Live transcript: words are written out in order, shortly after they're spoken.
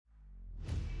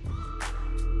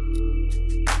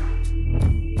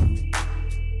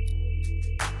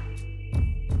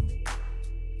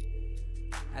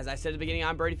I said at the beginning,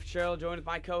 I'm Brady Fitzgerald, joined with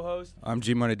my co-host. I'm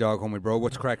G Money Dog, homie bro.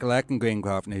 What's crack-a-lackin'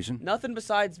 Gamecock Nation? Nothing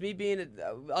besides me being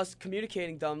us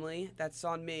communicating dumbly. That's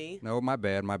on me. No, my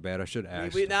bad. I should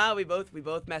ask. We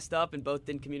both messed up and both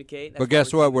didn't communicate. But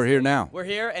guess what? We're here now. We're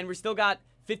here, and we still got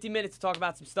 50 minutes to talk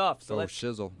about some stuff. So let's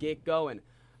shizzle. Get going.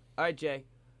 All right, Jay.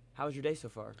 How was your day so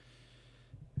far?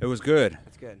 It was good.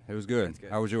 That's good. It was good. That's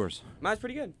good. How was yours? Mine's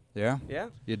pretty good. Yeah? Yeah.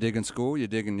 You digging school? You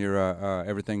digging your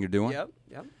everything you're doing? Yep.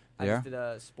 I Yeah? just did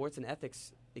a sports and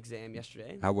ethics exam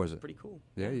yesterday. How was it? Pretty cool.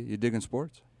 Yeah, you digging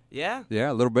sports? Yeah.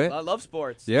 Yeah, a little bit? I love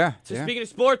sports. Yeah. So yeah. speaking of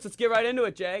sports, let's get right into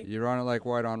it, Jay. You're on it like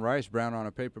white on rice, brown on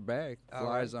a paper bag. All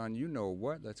Flies right. on you know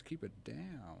what. Let's keep it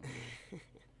down.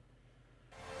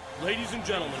 Ladies and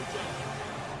gentlemen,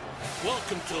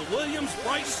 welcome to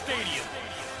Williams-Brice Stadium.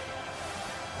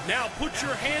 Now put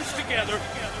your hands together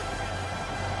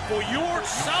for your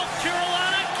South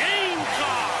Carolina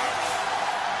Gamecocks.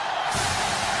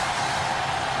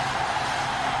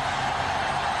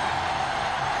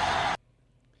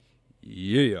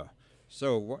 Yeah.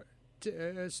 So, what?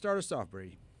 Start us off,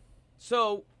 Brady.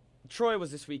 So, Troy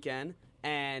was this weekend,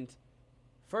 and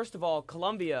first of all,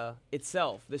 Columbia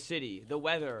itself, the city, the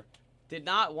weather, did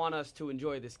not want us to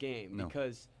enjoy this game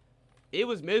because it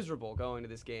was miserable going to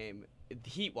this game,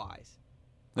 heat-wise.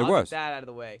 It I'll was. get that out of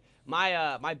the way.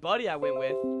 My buddy I went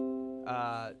with,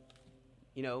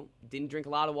 didn't drink a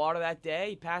lot of water that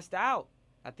day. He passed out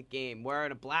at the game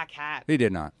wearing a black hat. He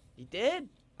did not. He did.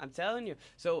 I'm telling you.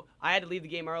 So I had to leave the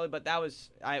game early, but that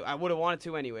was I would have wanted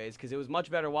to anyways because it was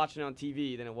much better watching it on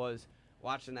TV than it was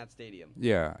watching that stadium.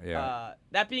 Yeah.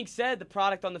 That being said, the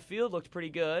product on the field looked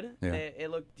pretty good. Yeah. It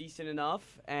looked decent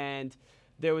enough, and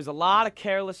there was a lot of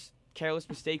careless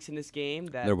mistakes in this game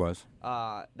that There was.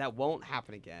 that won't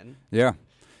happen again. Yeah.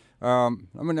 Let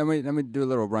me do a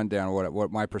little rundown of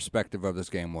what my perspective of this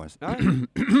game was. All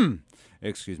right.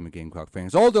 Excuse me, Gamecock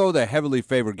fans. Although the heavily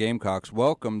favored Gamecocks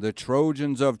welcomed the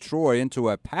Trojans of Troy into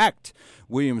a packed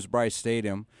Williams-Brice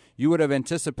Stadium, you would have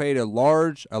anticipated a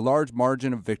large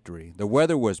margin of victory. The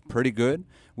weather was pretty good.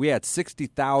 We had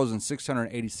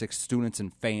 60,686 students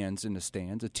and fans in the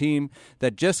stands, a team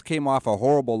that just came off a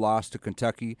horrible loss to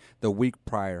Kentucky the week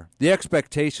prior. The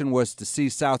expectation was to see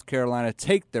South Carolina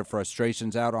take their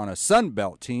frustrations out on a Sun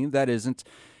Belt team that isn't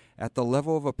at the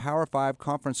level of a Power 5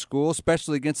 conference school,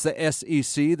 especially against the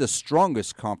SEC, the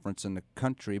strongest conference in the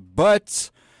country. But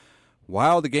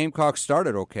while the Gamecocks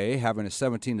started okay, having a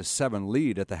 17-7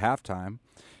 lead at the halftime,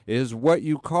 is what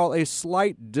you call a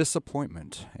slight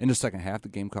disappointment. In the second half, the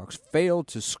Gamecocks failed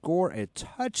to score a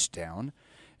touchdown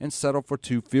and settled for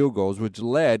 2 field goals, which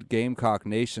led Gamecock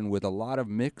Nation with a lot of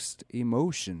mixed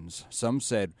emotions. Some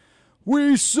said,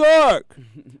 "We suck!"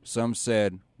 Some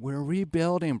said, "We're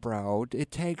rebuilding, bro.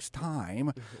 It takes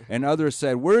time." And others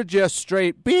said, "We're just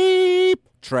straight beep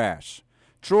trash."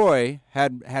 Troy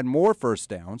had more first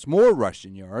downs, more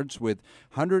rushing yards with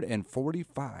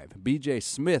 145. B.J.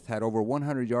 Smith had over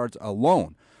 100 yards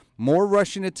alone. More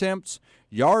rushing attempts,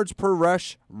 yards per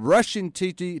rush, rushing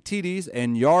TDs,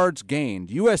 and yards gained.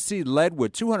 USC led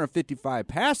with 255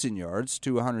 passing yards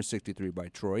to 163 by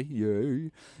Troy. Yay.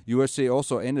 USC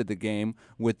also ended the game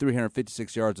with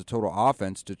 356 yards of total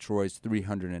offense to Troy's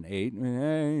 308.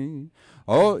 Yay.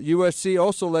 USC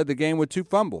also led the game with 2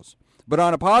 fumbles. But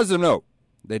on a positive note,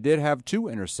 they did have 2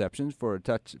 interceptions for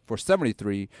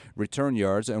 73 return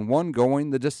yards and 1 going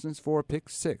the distance for a pick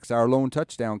 6. Our lone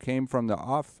touchdown came from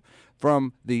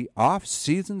the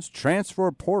off-season's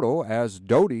transfer portal as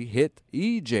Doty hit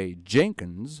E.J.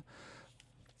 Jenkins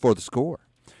for the score.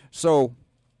 So,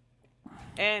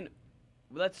 And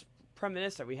let's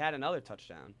reminisce that we had another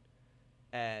touchdown,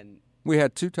 and we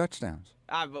had 2 touchdowns.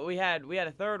 but we had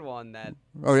a third one that.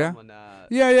 Oh, yeah? Someone,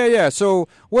 Yeah. So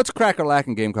what's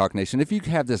crack-a-lackin' Gamecock Nation? If you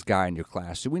have this guy in your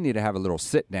class, we need to have a little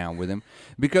sit-down with him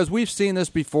because we've seen this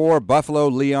before. Buffalo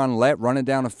Leon Lett running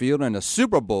down the field in the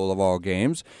Super Bowl of all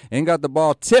games and got the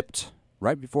ball tipped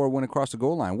right before it went across the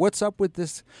goal line. What's up with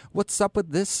this?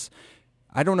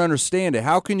 I don't understand it.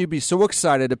 How can you be so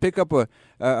excited to pick up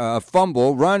a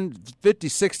fumble, run 50,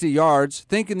 60 yards,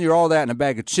 thinking you're all that in a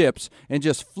bag of chips, and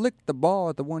just flick the ball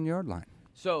at the 1-yard line?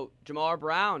 So Jamar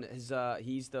Brown is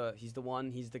he's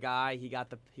the guy. He got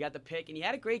the pick, and he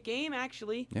had a great game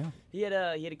actually. Yeah. He had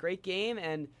a great game,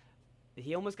 and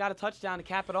he almost got a touchdown to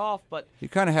cap it off, but You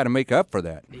kind of had to make up for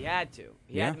that. he had to.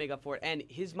 He Yeah. had to make up for it. And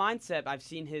his mindset, I've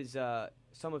seen his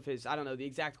some of his, I don't know the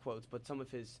exact quotes, but some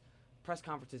of his press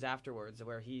conferences afterwards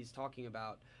where he's talking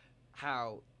about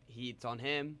how it's on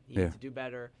him. He needs to do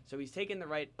better. So he's taking the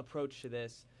right approach to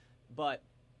this. But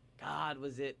God,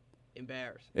 was it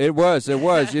embarrassing. It was.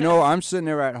 I'm sitting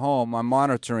there at home. I'm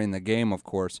monitoring the game, of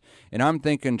course, and I'm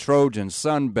thinking Trojans,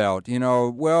 Sun Belt.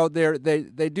 Well,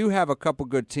 they do have a couple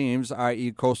good teams,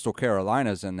 i.e. Coastal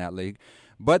Carolina's in that league,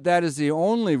 but that is the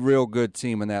only real good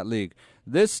team in that league.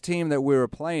 This team that we were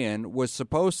playing was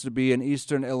supposed to be an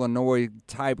Eastern Illinois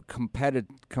type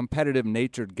competitive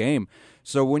natured game.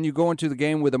 So when you go into the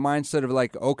game with a mindset of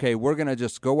like, okay, we're going to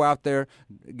just go out there,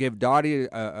 give Dottie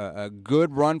a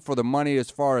good run for the money as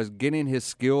far as getting his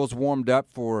skills warmed up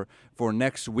for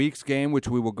next week's game, which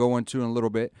we will go into in a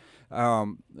little bit.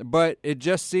 But it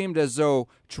just seemed as though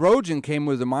Trojan came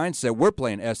with the mindset, we're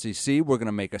playing SEC, we're going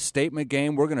to make a statement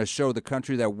game, we're going to show the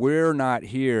country that we're not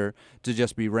here to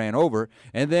just be ran over.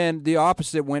 And then the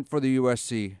opposite went for the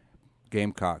USC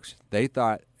Gamecocks.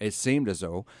 It seemed as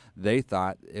though they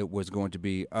thought it was going to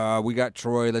be, we got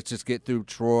Troy, let's just get through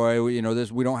Troy, we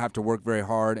don't have to work very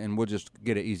hard and we'll just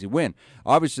get an easy win.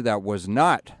 Obviously that was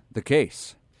not the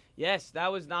case. Yes,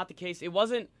 that was not the case. It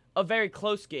wasn't a very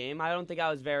close game. I don't think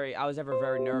I was ever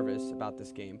very nervous about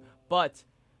this game. But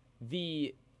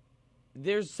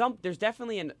there's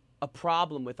definitely a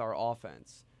problem with our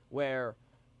offense where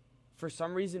for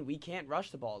some reason we can't rush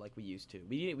the ball like we used to.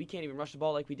 We can't even rush the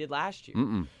ball like we did last year.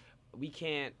 Mm-mm. We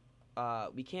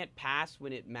can't pass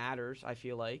when it matters, I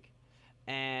feel like.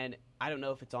 And I don't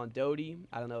know if it's on Doty.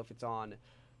 I don't know if it's on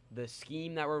the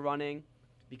scheme that we're running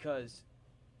because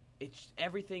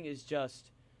everything is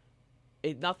just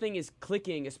nothing is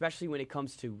clicking, especially when it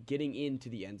comes to getting into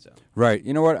the end zone. Right.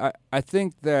 You know what? I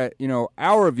think that,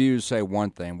 our reviews say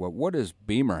one thing, but what does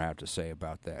Beamer have to say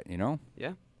about that,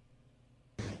 Yeah.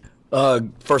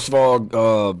 First of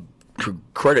all,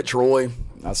 credit Troy.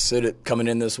 I said it coming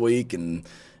in this week, and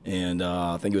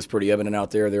I think it was pretty evident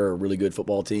out there. They're a really good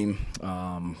football team.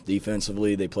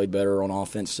 Defensively, they played better on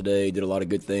offense today, did a lot of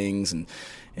good things,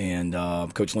 and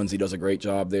Coach Lindsey does a great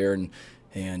job there.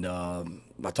 And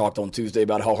I talked on Tuesday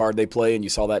about how hard they play, and you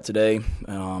saw that today.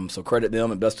 So credit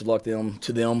them and best of luck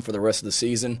to them for the rest of the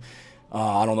season.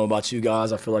 I don't know about you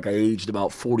guys. I feel like I aged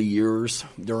about 40 years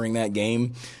during that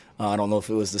game. I don't know if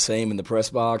it was the same in the press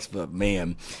box, but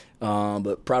man.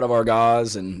 But proud of our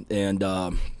guys and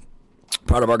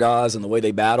proud of our guys and the way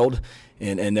they battled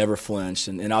and never flinched.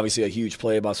 And obviously a huge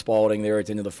play by Spalding there at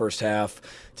the end of the first half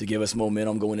to give us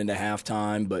momentum going into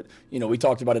halftime. But, we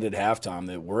talked about it at halftime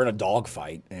that we're in a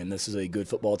dogfight, and this is a good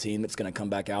football team that's going to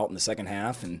come back out in the second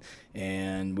half.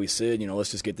 And we said, let's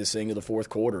just get this thing to the fourth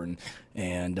quarter.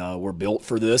 And we're built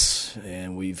for this,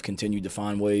 and we've continued to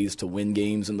find ways to win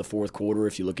games in the fourth quarter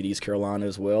if you look at East Carolina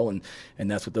as well. And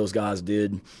that's what those guys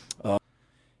did.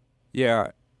 Yeah.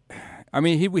 I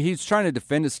mean, he's trying to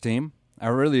defend his team. I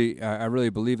really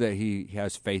believe that he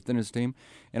has faith in his team,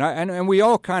 and we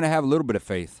all kind of have a little bit of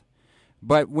faith.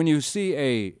 But when you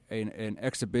see an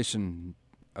exhibition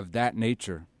of that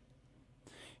nature,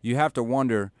 you have to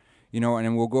wonder,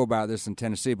 and we'll go about this in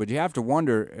Tennessee. But you have to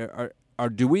wonder,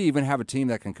 do we even have a team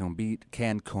that can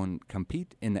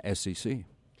compete in the SEC?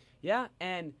 Yeah,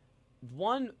 and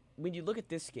when you look at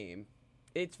this game,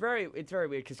 it's very weird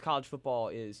because college football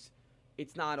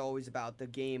it's not always about the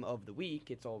game of the week.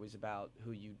 It's always about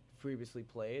who you previously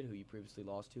played, who you previously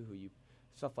lost to,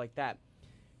 stuff like that.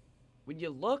 When you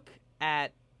look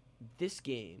at this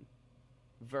game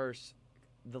versus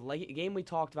the game we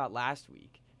talked about last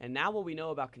week, and now what we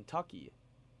know about Kentucky,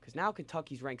 because now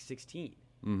Kentucky's ranked 16.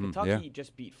 Mm-hmm, Kentucky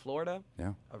just beat Florida,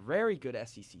 a very good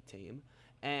SEC team,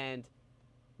 and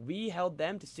we held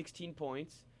them to 16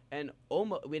 points and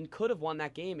could have won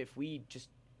that game if we just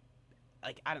 –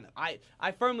 I don't know.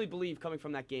 I firmly believe coming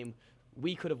from that game,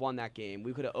 we could have won that game.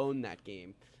 We could have owned that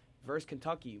game versus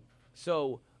Kentucky.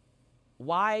 So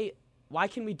why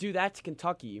can we do that to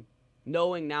Kentucky,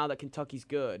 knowing now that Kentucky's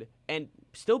good, and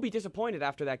still be disappointed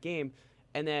after that game,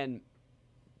 and then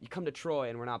you come to Troy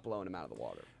and we're not blowing them out of the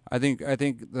water? I think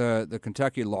the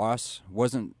Kentucky loss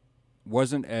wasn't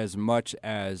as much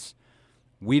as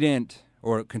we didn't.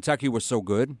 Or Kentucky was so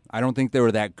good. I don't think they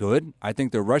were that good. I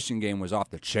think their rushing game was off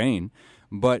the chain,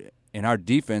 and our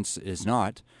defense is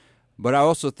not. But I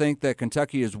also think that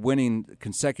Kentucky is winning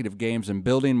consecutive games and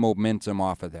building momentum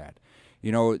off of that.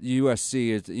 USC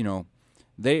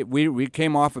is, we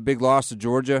came off a big loss to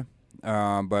Georgia,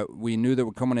 but we knew that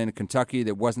we're coming into Kentucky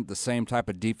that wasn't the same type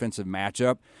of defensive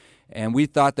matchup, and we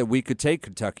thought that we could take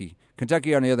Kentucky.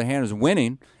 Kentucky, on the other hand, is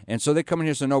winning, and so they come in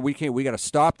here and say, no, we can't. We got to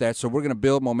stop that, so we're going to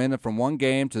build momentum from one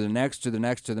game to the next, to the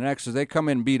next, to the next. So they come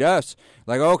in and beat us,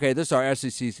 like, okay, this is our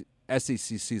SEC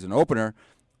season opener.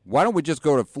 Why don't we just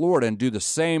go to Florida and do the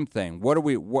same thing?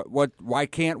 Why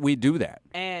can't we do that?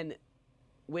 And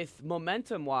with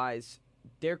momentum-wise,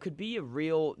 this could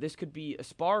be a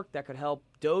spark that could help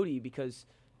Doty because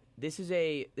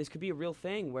this could be a real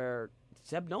thing where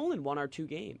Zeb Nolan won our 2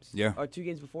 games. Yeah. Or 2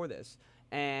 games before this.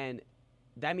 And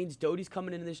that means Doty's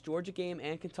coming into this Georgia game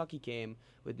and Kentucky game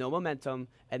with no momentum,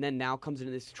 and then now comes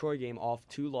into this Troy game off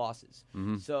 2 losses.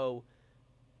 Mm-hmm. So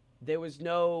there was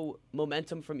no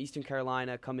momentum from Eastern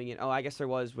Carolina coming in. Oh, I guess there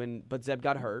was but Zeb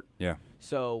got hurt. Yeah.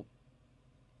 So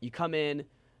you come in,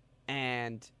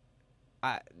 and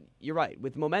you're right.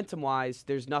 With momentum-wise,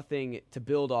 there's nothing to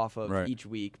build off of each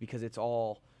week because it's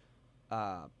all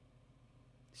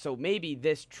so maybe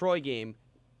this Troy game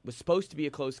was supposed to be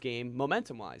a close game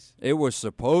momentum-wise. It was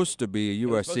supposed to be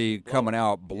USC coming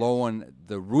out, blowing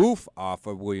the roof off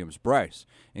of Williams-Brice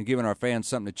and giving our fans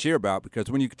something to cheer about, because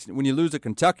when you lose to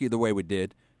Kentucky the way we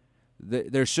did,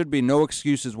 there should be no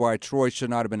excuses why Troy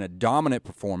should not have been a dominant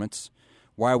performance,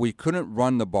 why we couldn't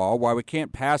run the ball, why we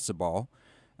can't pass the ball.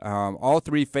 All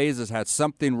 3 phases had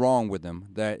something wrong with them,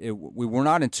 that we were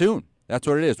not in tune. That's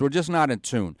what it is. We're just not in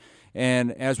tune.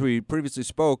 And as we previously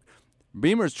spoke,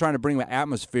 Beamer's trying to bring the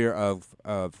atmosphere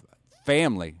of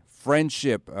family,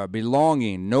 friendship,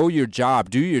 belonging, know your job,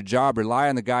 do your job, rely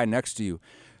on the guy next to you.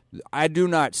 I do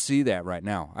not see that right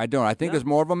now. I don't. I think it's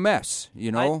more of a mess,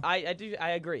 you know? I do.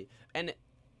 I agree. And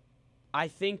I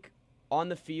think on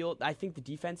the field, I think the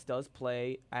defense does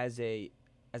play as a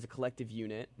collective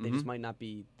unit. They just might not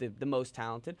be the most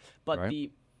talented. But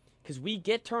because we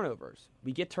get turnovers.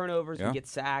 We get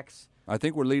sacks. I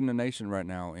think we're leading the nation right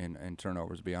now in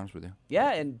turnovers, to be honest with you.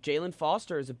 Yeah, and Jalen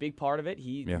Foster is a big part of it.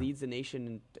 He leads the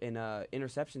nation in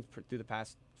interceptions through the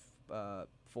past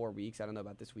 4 weeks. I don't know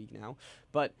about this week now.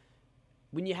 But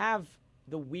when you have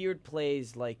the weird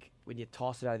plays like when you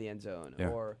toss it out of the end zone,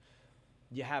 or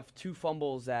you have 2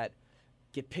 fumbles that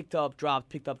get picked up, dropped,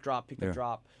 picked up, drop, picked up,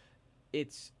 drop,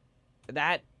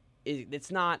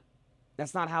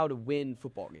 that's not how to win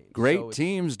football games. Great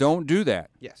teams don't do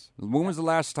that. Yes. When was the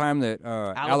last time that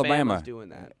Alabama's doing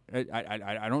that?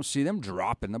 I don't see them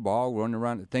dropping the ball, running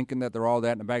around thinking that they're all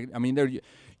that in the back. I mean, they're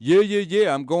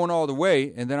I'm going all the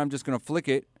way, and then I'm just going to flick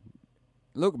it.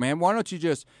 Look, man, why don't you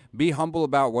just be humble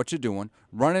about what you're doing,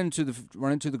 run into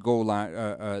the goal line,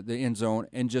 the end zone,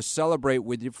 and just celebrate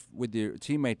with your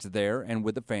teammates there and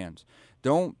with the fans.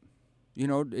 Don't,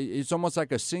 it's almost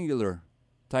like a singular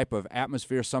type of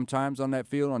atmosphere sometimes on that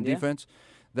field on defense.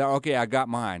 That I got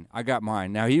mine.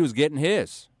 Now he was getting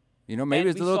his. Maybe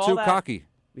it's a little too cocky.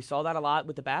 We saw that a lot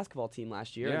with the basketball team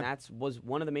last year, and that was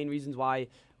one of the main reasons why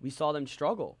we saw them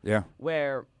struggle. Yeah.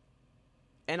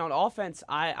 And on offense,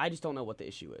 I just don't know what the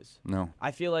issue is. No.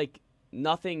 I feel like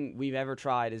nothing we've ever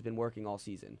tried has been working all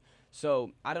season.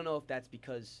 So I don't know if that's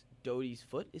because Doty's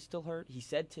foot is still hurt. He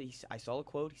said I saw a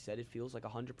quote. He said it feels like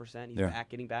 100%. He's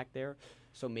getting back there.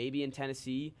 So maybe in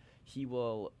Tennessee he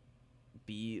will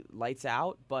be lights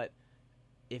out. But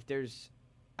if there's,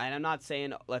 and I'm not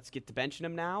saying let's get to benching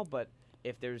him now, but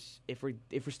if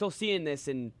we're still seeing this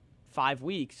in 5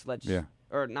 weeks,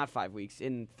 or not 5 weeks,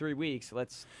 in 3 weeks,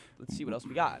 let's see what else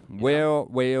we got. Well,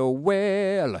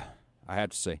 I have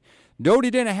to say,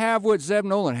 Doty didn't have what Zeb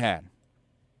Nolan had.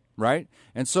 Right?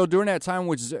 And so during that time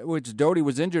which Doty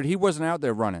was injured, he wasn't out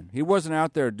there running. He wasn't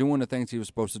out there doing the things he was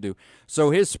supposed to do. So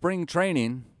his spring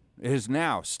training is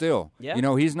now still. Yeah.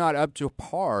 He's not up to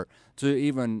par to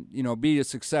even, be a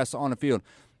success on the field.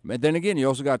 But then again, you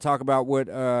also got to talk about what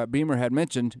Beamer had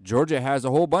mentioned. Georgia has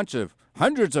a whole bunch of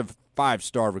hundreds of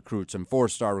 5-star recruits and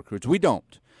 4-star recruits. We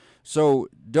don't. So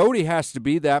Doty has to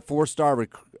be that 4-star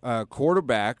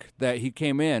quarterback that he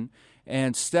came in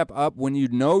and step up when you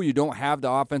don't have the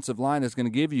offensive line that's going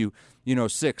to give you,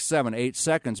 6, 7, 8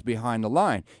 seconds behind the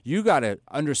line. You got to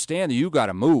understand that you got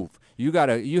to move. You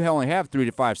only have 3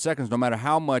 to 5 seconds, no matter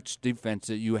how much defense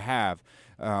that you have.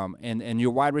 And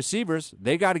your wide receivers,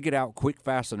 they got to get out quick,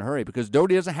 fast, and hurry because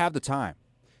Doty doesn't have the time.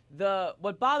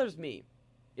 What bothers me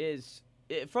is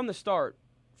from the start,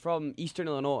 from Eastern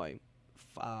Illinois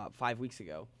 5 weeks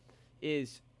ago,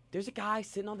 is there's a guy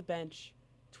sitting on the bench,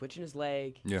 twitching his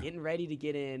leg, getting ready to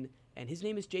get in, and his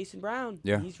name is Jason Brown.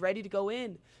 Yeah. He's ready to go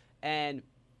in. And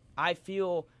I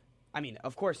feel,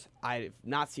 of course, I've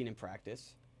not seen him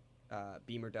practice.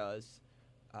 Beamer does.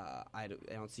 I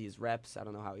don't see his reps. I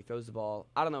don't know how he throws the ball.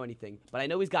 I don't know anything. But I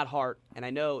know he's got heart, and I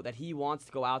know that he wants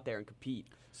to go out there and compete.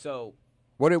 So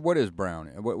what is Brown?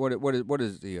 What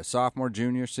is he, a sophomore,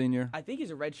 junior, senior? I think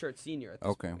he's a redshirt senior at this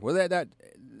Okay. point. Well,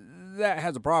 that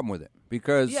has a problem with it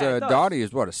because it Doty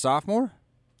is a sophomore?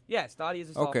 Yes, Doty is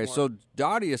a sophomore. Okay, so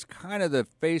Doty is kind of the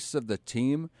face of the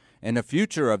team and the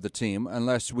future of the team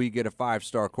unless we get a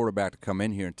 5-star quarterback to come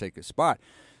in here and take his spot.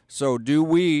 So do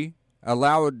we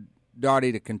allow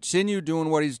Doty to continue doing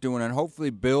what he's doing and hopefully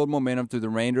build momentum through the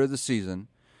remainder of the season,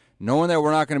 knowing that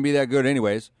we're not going to be that good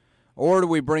anyways, or do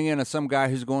we bring in some guy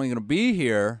who's going to be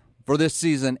here for this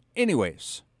season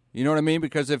anyways? You know what I mean?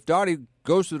 Because if Doughty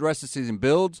goes through the rest of the season,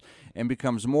 builds, and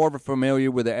becomes more familiar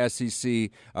with the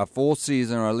SEC a full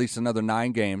season, or at least another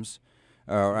 9 games,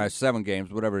 or 7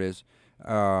 games, whatever it is,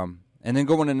 and then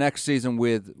going to next season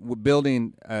with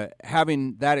building,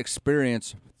 having that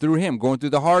experience through him, going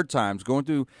through the hard times, going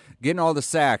through getting all the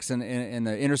sacks and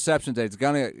the interceptions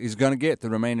that he's gonna get the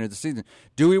remainder of the season.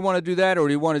 Do we want to do that, or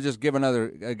do we want to just give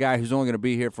a guy who's only going to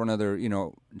be here for another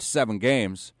 7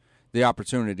 games the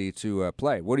opportunity to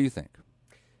play? What do you think?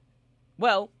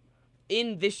 Well,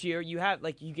 in this year, you have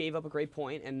you gave up a great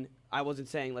point, and I wasn't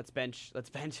saying let's bench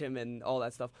him and all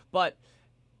that stuff, but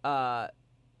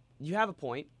you have a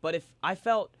point. But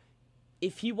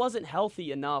if he wasn't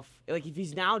healthy enough, if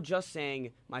he's now just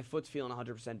saying my foot's feeling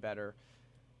 100% better,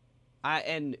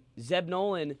 and Zeb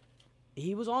Nolan,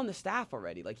 he was on the staff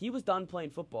already, he was done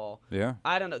playing football. Yeah.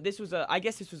 I don't know. I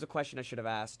guess this was a question I should have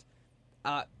asked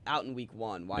out in week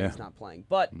 1 why he's not playing.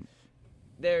 But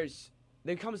there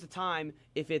comes a time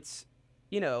if it's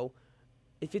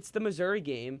the Missouri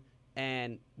game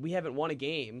and we haven't won a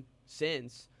game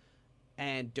since,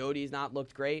 and Doty's not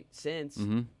looked great since.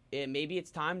 Mm-hmm. Maybe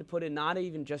it's time to put in not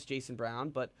even just Jason Brown,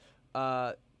 but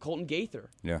Colton Gaither.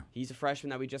 Yeah, he's a freshman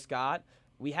that we just got.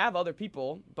 We have other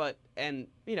people, I'm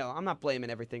not blaming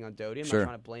everything on Doty. I'm not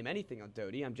trying to blame anything on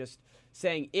Doty. I'm just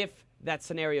saying if that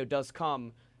scenario does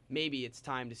come, maybe it's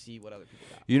time to see what other people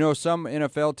got. Some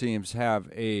NFL teams have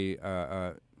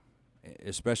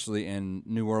especially in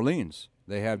New Orleans,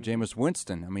 they have Jameis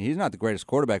Winston. I mean, he's not the greatest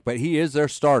quarterback, but he is their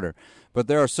starter. But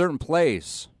there are certain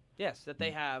plays. Yes, that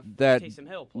they have that Taysom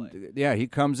Hill play. Yeah, he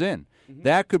comes in. Mm-hmm.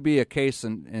 That could be a case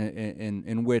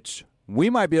in which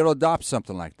we might be able to adopt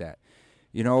something like that.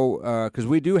 Because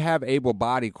we do have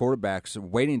able-bodied quarterbacks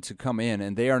waiting to come in,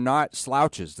 and they are not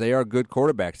slouches. They are good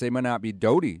quarterbacks. They may not be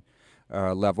Doty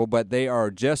level, but they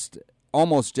are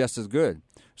almost just as good.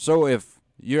 So if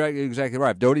you're exactly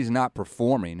right, if Doty's not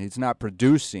performing, he's not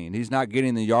producing, he's not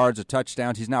getting the yards or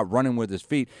touchdowns, he's not running with his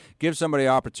feet, give somebody an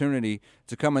opportunity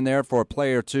to come in there for a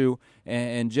play or two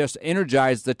and just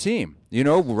energize the team.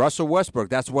 Russell Westbrook,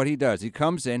 that's what he does. He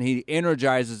comes in, he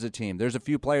energizes the team. There's a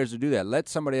few players who do that. Let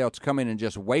somebody else come in and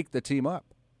just wake the team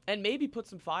up. And maybe put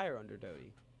some fire under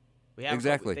Doty.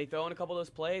 Exactly. They throw in a couple of those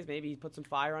plays, maybe he put some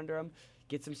fire under him,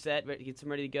 gets him set, gets him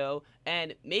ready to go.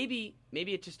 And maybe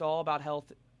it's just all about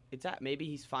health. Maybe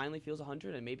he finally feels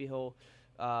 100, and maybe he'll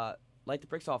light the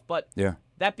bricks off. But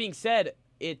that being said,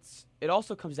 it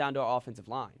also comes down to our offensive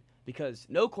line, because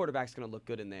no quarterback's going to look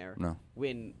good in there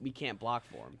when we can't block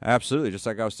for him. Absolutely. Just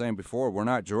like I was saying before, we're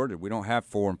not Georgia. We don't have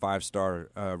 4- and 5-star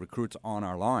recruits on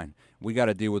our line. We got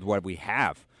to deal with what we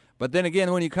have. But then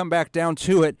again, when you come back down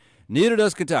to it, neither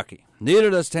does Kentucky, neither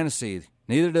does Tennessee,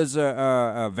 neither does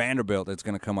Vanderbilt. That's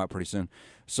going to come up pretty soon.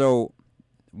 So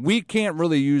we can't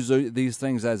really use these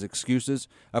things as excuses.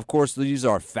 Of course, these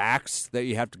are facts that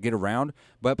you have to get around,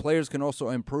 but players can also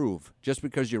improve. Just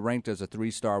because you're ranked as a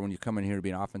 3-star when you come in here to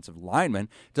be an offensive lineman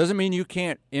doesn't mean you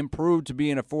can't improve to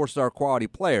being a 4-star quality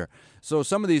player. So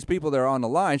some of these people that are on the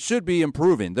line should be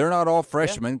improving. They're not all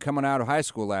freshmen coming out of high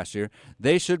school last year.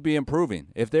 They should be improving.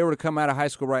 If they were to come out of high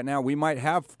school right now, we might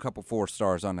have a couple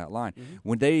 4-stars on that line. Mm-hmm.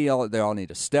 When they all need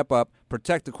to step up,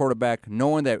 protect the quarterback,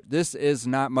 knowing that this is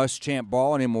not Muschamp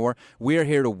ball anymore. We are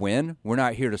here to win. We're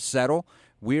not here to settle.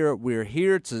 We're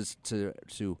here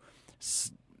to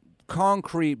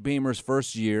concrete Beamer's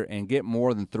first year and get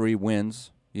more than 3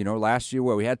 wins. Last year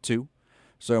we had 2,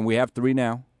 so we have 3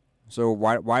 now. So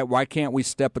why can't we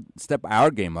step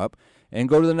our game up and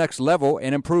go to the next level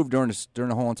and improve during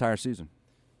the whole entire season?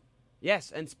 Yes,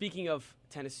 and speaking of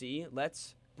Tennessee,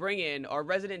 let's bring in our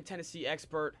resident Tennessee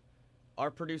expert,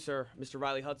 our producer, Mr.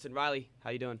 Riley Hudson. Riley, how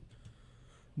you doing?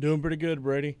 Doing pretty good,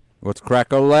 Brady. What's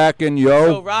crack-a-lackin', yo?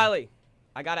 So, Riley,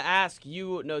 I got to ask,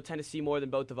 you know Tennessee more than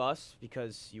both of us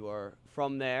because you are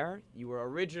from there. You were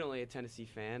originally a Tennessee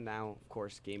fan. Now, of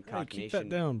course, Gamecock keep Nation. Keep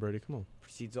that down, Brady. Come on.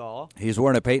 Precedes all. He's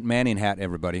wearing a Peyton Manning hat,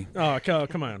 everybody. Oh,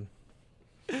 come on.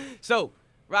 So,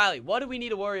 Riley, what do we need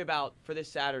to worry about for this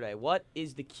Saturday? What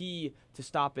is the key to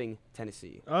stopping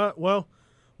Tennessee? Well,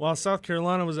 while South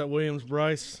Carolina was at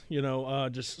Williams-Brice,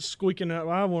 just squeaking out.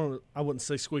 Well, I wouldn't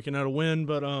say squeaking out a win,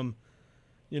 but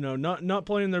not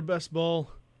playing their best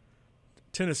ball.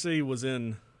 Tennessee was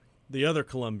in the other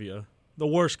Columbia, the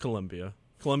worst Columbia,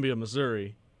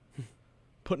 Missouri,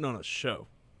 putting on a show.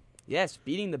 Yes,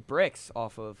 beating the bricks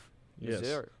off of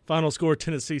Missouri. Yes. Final score,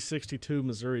 Tennessee 62,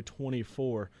 Missouri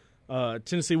 24.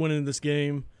 Tennessee went into this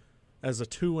game as a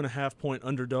 2.5-point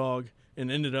underdog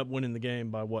and ended up winning the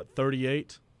game by,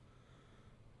 38?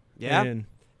 Yeah, and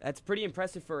that's pretty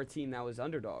impressive for a team that was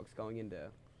underdogs going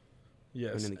into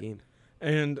Yes. winning the game.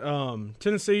 And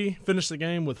Tennessee finished the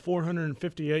game with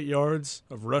 458 yards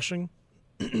of rushing,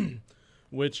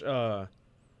 which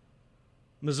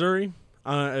Missouri,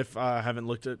 if I haven't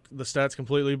looked at the stats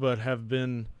completely, but have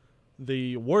been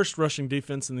the worst rushing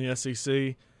defense in the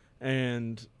SEC.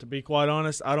 And to be quite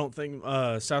honest, I don't think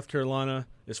South Carolina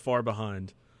is far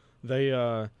behind.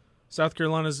 South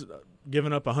Carolina's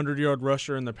given up a 100-yard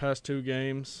rusher in their past 2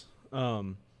 games,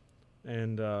 and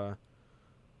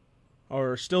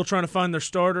are still trying to find their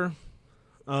starter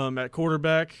at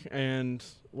quarterback. And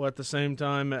at the same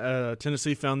time,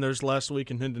 Tennessee found theirs last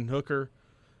week in Hendon Hooker.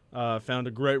 Found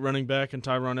a great running back in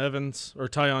Tyon Evans.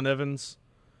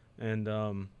 And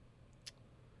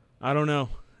I don't know.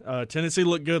 Tennessee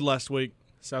looked good last week.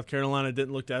 South Carolina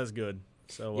didn't look as good.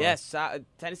 So yes,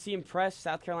 Tennessee impressed.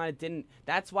 South Carolina didn't.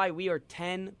 That's why we are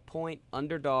 10-point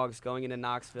underdogs going into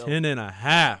Knoxville.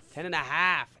 10.5.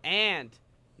 10.5. And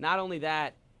not only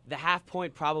that, the half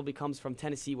point probably comes from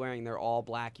Tennessee wearing their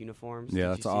all-black uniforms. Yeah,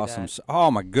 Did that's you see awesome. that? Oh,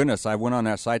 my goodness. I went on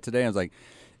that site today and I was like,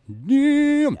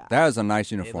 damn, that is a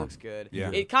nice It uniform. looks good.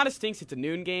 Yeah. It kind of stinks it's a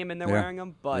noon game and they're wearing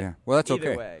them, but well, that's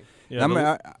either okay. way.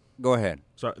 Yeah, Go ahead.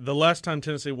 So the last time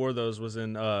Tennessee wore those was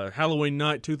in Halloween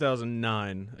night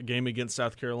 2009, a game against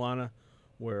South Carolina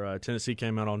where Tennessee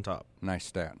came out on top. Nice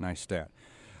stat.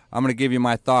 I'm going to give you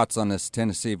my thoughts on this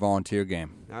Tennessee Volunteer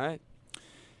game. All right.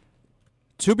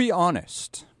 To be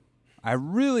honest, I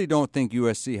really don't think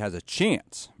USC has a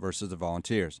chance versus the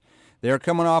Volunteers. They are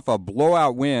coming off a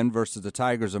blowout win versus the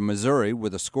Tigers of Missouri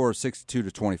with a score of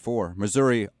 62-24.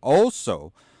 Missouri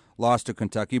also lost to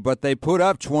Kentucky, but they put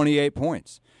up 28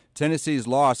 points. Tennessee's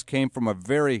loss came from a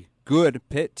very good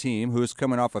Pitt team who is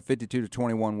coming off a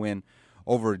 52-21 win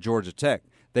over Georgia Tech.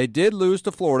 They did lose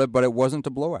to Florida, but it wasn't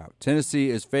a blowout. Tennessee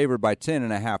is favored by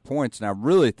 10.5 points, and I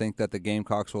really think that the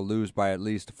Gamecocks will lose by at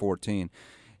least 14,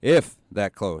 if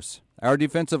that close. Our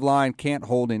defensive line can't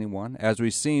hold anyone, as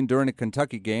we've seen during the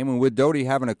Kentucky game, and with Doty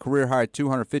having a career-high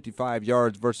 255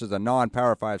 yards versus a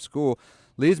non-Power 5 school,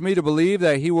 leads me to believe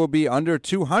that he will be under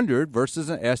 200 versus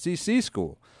an SEC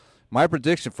school. My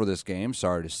prediction for this game,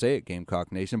 sorry to say it,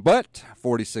 Gamecock Nation, but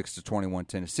 46-21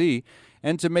 Tennessee.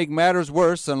 And to make matters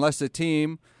worse, unless a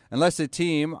team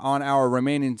on our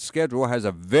remaining schedule has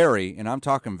a very, and I'm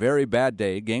talking very bad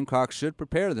day, Gamecocks should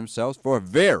prepare themselves for a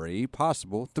very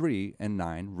possible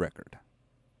 3-9 record.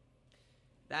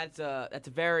 That's a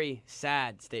very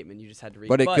sad statement you just had to read.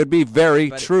 But it could be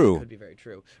very true. It could be very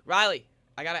true. Riley,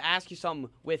 I got to ask you something.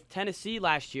 With Tennessee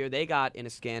last year, they got in a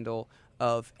scandal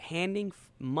of handing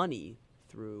money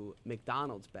through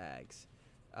McDonald's bags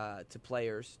to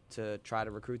players to try to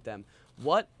recruit them.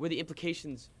 What were the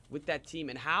implications with that team,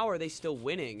 and how are they still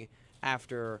winning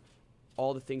after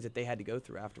all the things that they had to go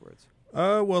through afterwards?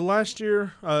 Well, last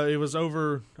year it was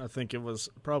over. I think it was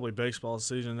probably baseball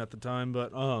season at the time,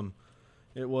 but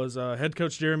it was head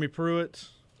coach Jeremy Pruitt.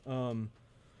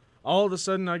 All of a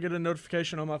sudden, I get a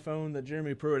notification on my phone that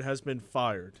Jeremy Pruitt has been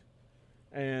fired,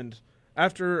 and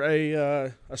after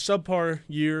a subpar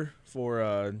year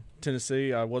for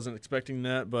Tennessee, I wasn't expecting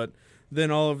that, but then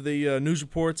all of the news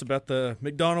reports about the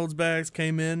McDonald's bags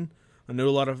came in. I knew a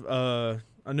lot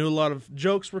of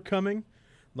jokes were coming.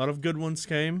 A lot of good ones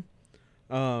came.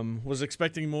 Was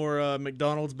expecting more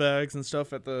McDonald's bags and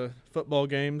stuff at the football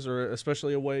games, or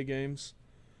especially away games.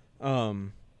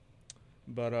 But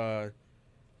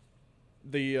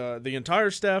the entire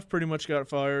staff pretty much got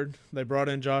fired. They brought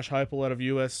in Josh Heupel out of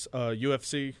UCF,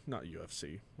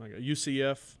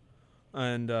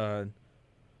 and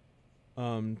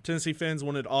Tennessee fans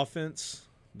wanted offense.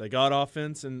 They got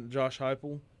offense in Josh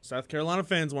Heupel. South Carolina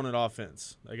fans wanted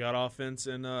offense. They got offense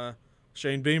in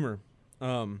Shane Beamer.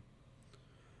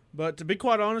 But to be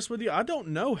quite honest with you, I don't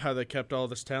know how they kept all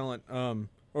this talent,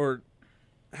 or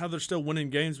how they're still winning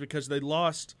games, because they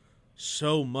lost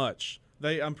so much.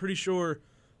 I'm pretty sure,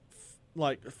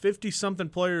 like 50-something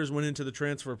players went into the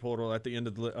transfer portal at the end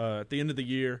of the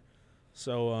year.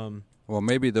 So, well,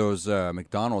 maybe those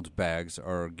McDonald's bags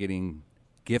are getting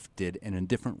gifted in a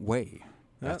different way.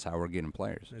 That's how we're getting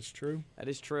players. That's true. That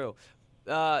is true.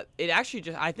 It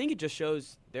actually I think it just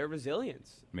shows their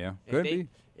resilience. Yeah, could be.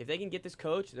 If they can get this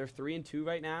coach, they're 3-2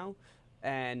 right now,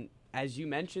 and as you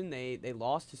mentioned, they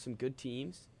lost to some good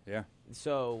teams. Yeah.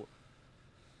 So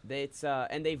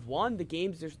and they've won the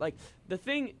games. There's like the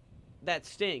thing that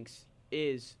stinks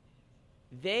is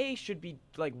we should be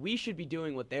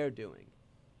doing what they're doing,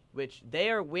 which they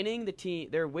are winning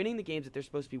they're winning the games that they're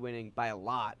supposed to be winning by a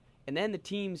lot, and then the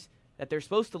teams that they're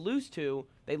supposed to lose to,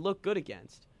 they look good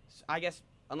against. So I guess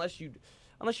unless you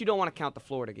don't want to count the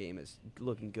Florida game as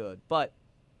looking good, but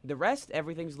the rest,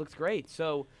 everything looks great.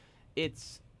 So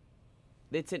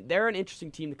they're an interesting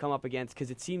team to come up against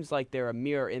because it seems like they're a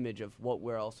mirror image of what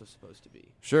we're also supposed to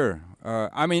be. Sure.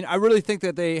 I mean, I really think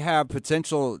that they have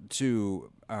potential to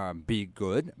be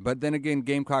good, but then again,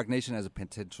 Gamecock Nation has a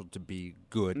potential to be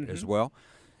good as well.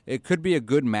 It could be a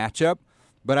good matchup,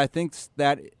 but I think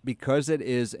that because it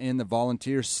is in the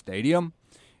Volunteer Stadium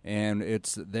and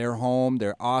it's their home,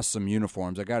 they're awesome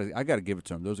uniforms. I got to give it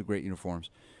to them. Those are great uniforms.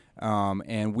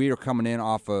 And we are coming in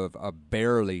off of a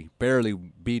barely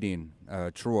beating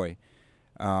Troy,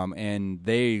 and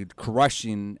they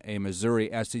crushing a Missouri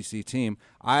SEC team.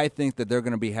 I think that they're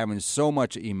going to be having so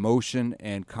much emotion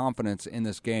and confidence in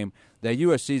this game that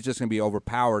USC is just going to be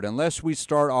overpowered unless we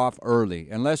start off early,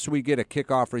 unless we get a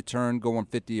kickoff return going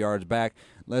 50 yards back,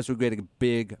 unless we get a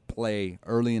big play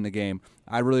early in the game.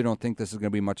 I really don't think this is going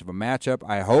to be much of a matchup.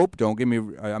 I hope,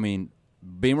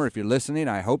 Beamer, if you're listening,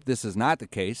 I hope this is not the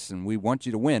case, and we want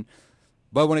you to win.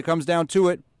 But when it comes down to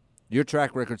it, your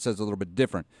track record says a little bit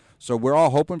different. So we're all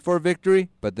hoping for a victory,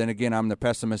 but then again, I'm the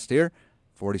pessimist here.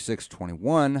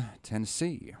 46-21,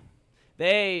 Tennessee.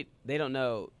 They don't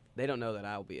know that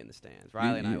I will be in the stands.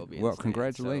 Riley and I will be in the stands. Well,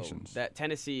 congratulations. So that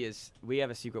Tennessee we have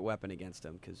a secret weapon against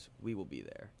them because we will be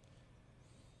there.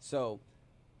 So,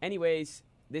 anyways,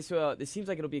 this seems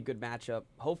like it'll be a good matchup.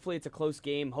 Hopefully it's a close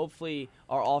game. Hopefully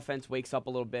our offense wakes up a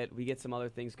little bit. We get some other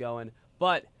things going.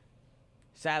 But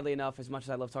sadly enough, as much as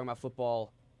I love talking about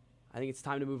football, I think it's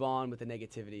time to move on with the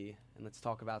negativity and let's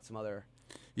talk about some other.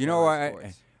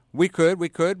 Sports. We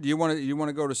could. You want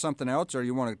to go to something else, or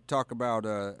you want to talk about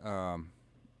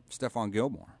Stephon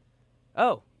Gilmore?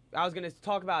 Oh, I was going to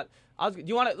talk about.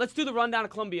 Let's do the rundown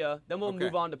of Columbia, then we'll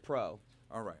move on to pro.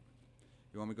 All right.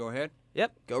 You want me to go ahead?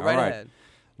 Yep, go right ahead.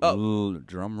 Oh.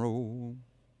 Drum roll.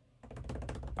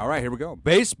 All right, here we go.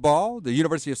 Baseball. The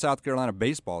University of South Carolina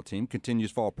baseball team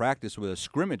continues fall practice with a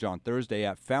scrimmage on Thursday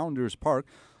at Founders Park.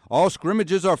 All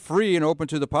scrimmages are free and open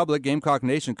to the public. Gamecock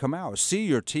Nation, come out, see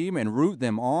your team, and root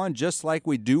them on just like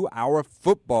we do our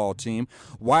football team.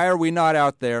 Why are we not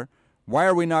out there? Why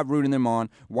are we not rooting them on?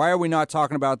 Why are we not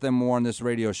talking about them more on this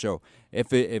radio show?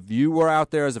 If you were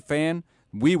out there as a fan,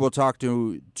 we will talk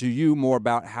to you more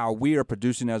about how we are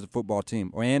producing as a football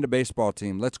team and a baseball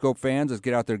team. Let's go, fans. Let's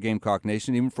get out there, Gamecock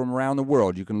Nation. Even from around the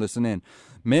world, you can listen in.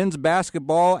 Men's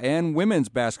basketball and women's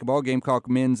basketball. Gamecock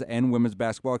men's and women's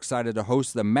basketball excited to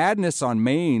host the Madness on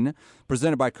Main,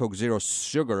 presented by Coke Zero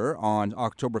Sugar, on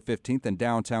October 15th in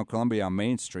downtown Columbia on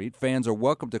Main Street. Fans are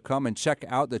welcome to come and check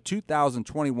out the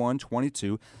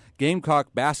 2021-22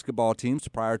 Gamecock basketball teams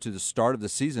prior to the start of the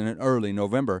season in early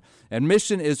November.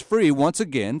 Admission is free once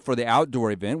again for the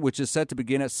outdoor event, which is set to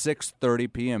begin at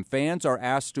 6:30 p.m. Fans are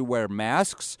asked to wear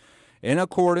masks in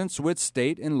accordance with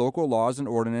state and local laws and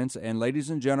ordinance. And ladies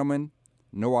and gentlemen,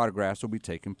 no autographs will be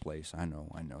taking place. I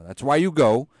know. That's why you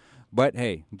go. But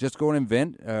hey, just go and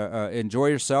enjoy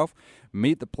yourself,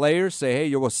 meet the players, say, hey,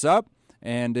 yo, what's up?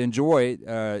 And enjoy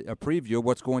a preview of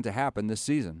what's going to happen this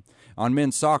season. On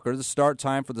men's soccer, the start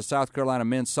time for the South Carolina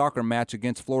men's soccer match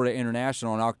against Florida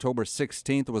International on October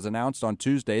 16th was announced on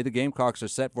Tuesday. The Gamecocks are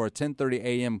set for a 10:30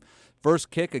 a.m.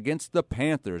 first kick against the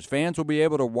Panthers. Fans will be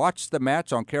able to watch the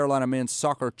match on Carolina Men's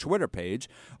Soccer Twitter page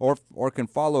or can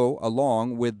follow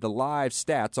along with the live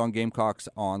stats on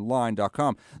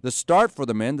GamecocksOnline.com. The start for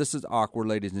the men, this is awkward,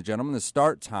 ladies and gentlemen, the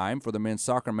start time for the men's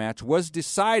soccer match was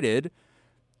decided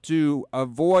to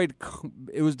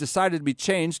be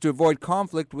changed to avoid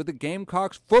conflict with the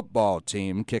Gamecocks football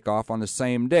team kickoff on the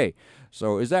same day.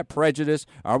 So is that prejudice?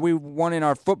 Are we wanting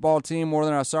our football team more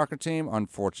than our soccer team?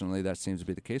 Unfortunately, that seems to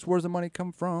be the case. Where's the money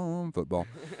come from? Football.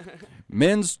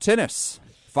 Men's tennis.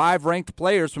 5 ranked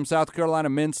players from South Carolina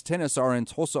men's tennis are in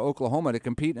Tulsa, Oklahoma to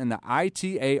compete in the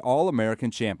ITA All-American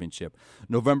Championship.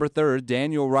 November 3rd,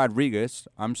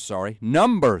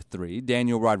 number 3,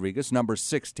 Daniel Rodriguez, number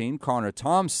 16, Connor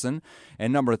Thompson,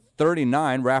 and number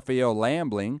 39, Raphael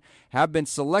Lambling, have been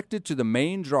selected to the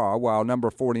main draw, while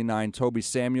number 49, Toby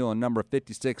Samuel, and number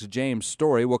 56, James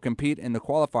Story, will compete in the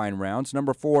qualifying rounds.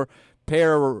 Number 4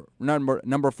 pair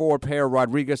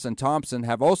Rodriguez and Thompson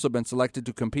have also been selected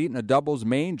to compete in a doubles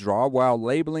main draw, while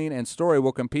Labeling and Story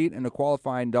will compete in the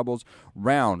qualifying doubles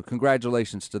round.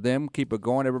 Congratulations to them. Keep it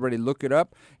going. Everybody look it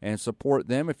up and support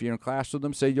them. If you're in class with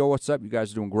them, say, yo, what's up? You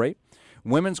guys are doing great.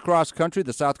 Women's cross country,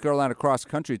 the South Carolina cross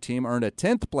country team earned a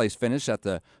 10th place finish at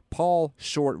the Paul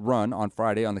Short Run on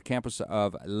Friday on the campus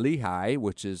of Lehigh,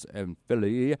 which is in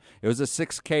Philly. It was a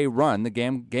 6K run. The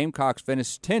Gamecocks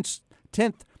finished 10th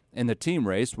in the team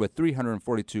race with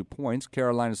 342 points.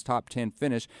 Carolina's top 10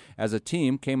 finish as a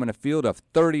team came in a field of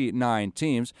 39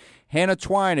 teams. Hannah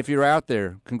Twine, if you're out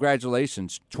there,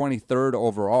 congratulations, 23rd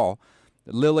overall.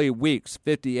 Lily Weeks,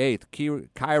 58th.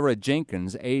 Kyra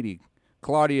Jenkins, 80.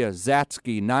 Claudia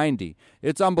Zatsky, 90.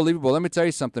 It's unbelievable. Let me tell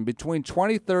you something. Between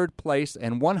 23rd place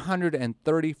and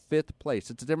 135th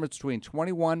place, it's a difference between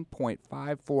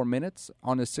 21.54 minutes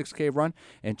on the 6K run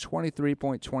and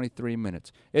 23.23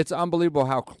 minutes. It's unbelievable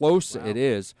how close it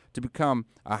is to become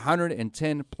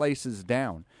 110 places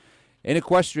down. In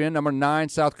equestrian, number 9,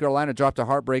 South Carolina dropped a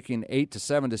heartbreaking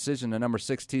 8-7 decision to number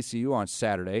 6, TCU on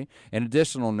Saturday. And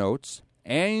additional notes,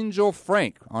 Angel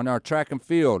Frank on our track and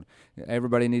field.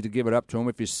 Everybody needs to give it up to him.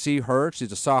 If you see her,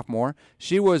 she's a sophomore.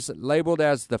 She was labeled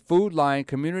as the Food Line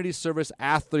Community Service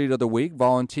Athlete of the Week,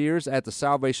 volunteers at the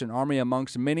Salvation Army,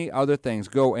 amongst many other things.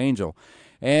 Go Angel.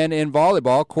 And in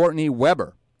volleyball, Courtney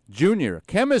Weber, junior,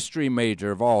 chemistry major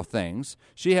of all things.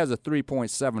 She has a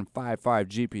 3.755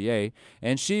 GPA,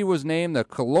 and she was named the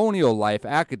Colonial Life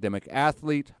Academic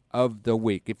Athlete of the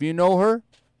Week. If you know her,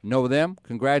 know them,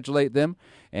 congratulate them.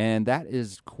 And that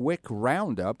is quick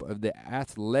roundup of the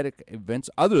athletic events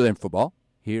other than football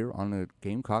here on the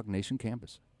Gamecock Nation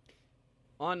campus.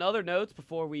 On other notes,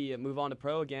 before we move on to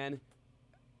pro again,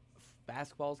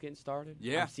 basketball's getting started.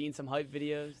 Yeah. I've seen some hype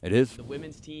videos. It is. The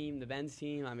women's team, the men's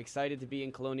team. I'm excited to be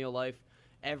in Colonial Life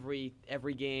every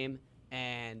game,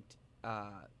 and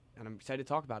I'm excited to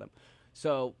talk about them.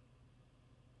 So,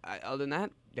 other than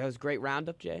that, that was a great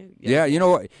roundup, Jay. Yeah, you know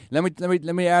what?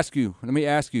 Let me ask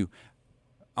you.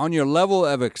 On your level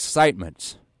of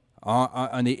excitement,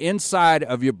 on the inside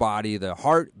of your body, the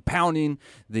heart pounding,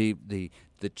 the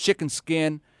chicken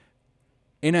skin,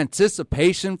 in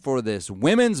anticipation for this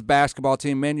women's basketball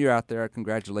team. Men, you're out there.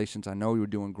 Congratulations. I know you're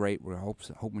doing great. We're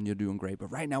hoping you're doing great. But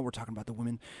right now we're talking about the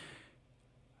women.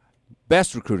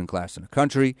 Best recruiting class in the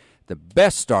country. The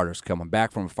best starters coming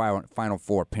back from a Final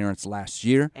Four appearance last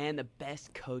year. And the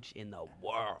best coach in the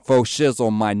world. Faux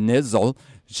shizzle, my nizzle.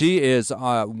 She is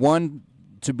one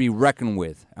to be reckoned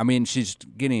with. I mean, she's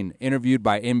getting interviewed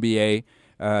by NBA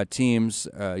teams,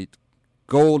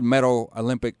 gold medal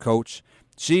Olympic coach.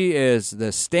 She is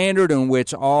the standard in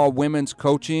which all women's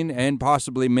coaching and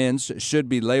possibly men's should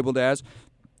be labeled as.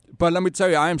 But let me tell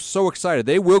you, I am so excited.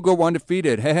 They will go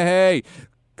undefeated. Hey.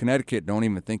 Connecticut, don't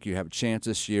even think you have a chance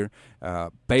this year.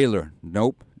 Baylor,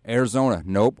 nope. Arizona,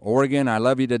 nope. Oregon, I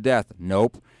love you to death,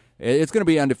 nope. It's going to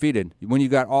be undefeated. When you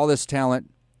got all this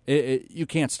talent, you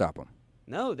can't stop them.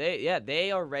 No,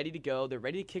 they are ready to go. They're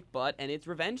ready to kick butt, and it's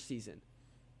revenge season.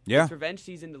 Yeah. It's revenge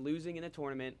season to losing in the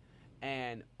tournament.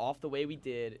 And off the way we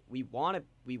did, we want to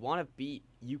beat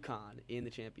UConn in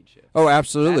the championship. Oh,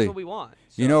 absolutely. That's what we want.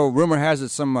 So. You know, rumor has it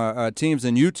some teams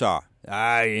in Utah,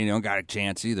 got a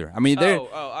chance either. I mean, all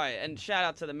right. And shout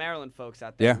out to the Maryland folks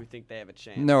out there who think they have a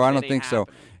chance. No, I don't think so.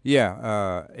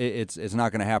 Yeah, it's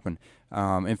not going to happen.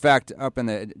 In fact, up in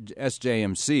the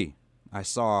SJMC, I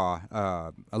saw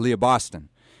Aaliyah Boston.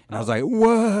 And I was like,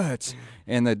 what?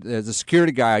 And the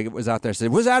security guy was out there and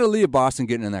said, was that Aaliyah Boston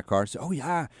getting in that car? I said, oh,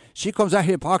 yeah. She comes out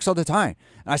here and parks all the time.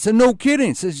 And I said, no kidding.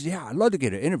 He says, yeah, I'd love to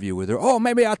get an interview with her. Oh,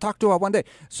 maybe I'll talk to her one day.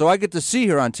 So I get to see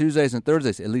her on Tuesdays and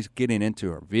Thursdays, at least getting into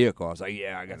her vehicle. I was like,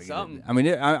 yeah, I got to get in. I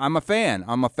mean, I'm a fan.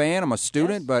 I'm a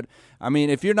student. Yes. But, I mean,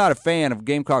 if you're not a fan of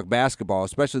Gamecock basketball,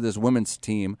 especially this women's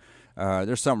team,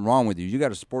 there's something wrong with you. You got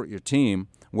to support your team,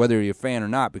 whether you're a fan or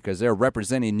not, because they're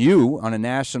representing you on a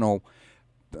national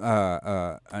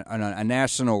a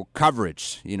national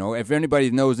coverage. You know, if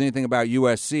anybody knows anything about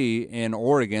USC in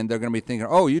Oregon, they're going to be thinking,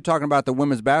 "Oh, you're talking about the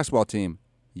women's basketball team?"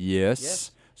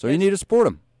 Yes. So you need to support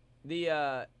them.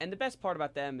 And the best part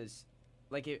about them is,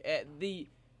 like, you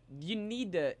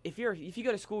need to if you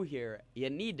go to school here, you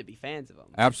need to be fans of them.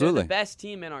 Absolutely, they're the best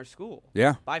team in our school.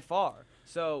 Yeah, by far.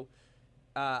 So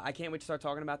I can't wait to start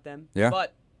talking about them. Yeah,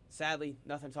 but. Sadly,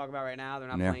 nothing to talk about right now. They're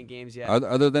not playing games yet.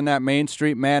 Other than that Main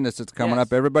Street Madness that's coming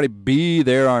up, everybody be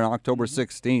there on October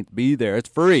 16th. Be there. It's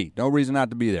free. No reason not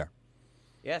to be there.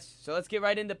 Yes. So let's get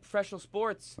right into professional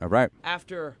sports. All right.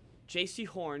 After J.C.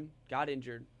 Horn got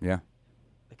injured, the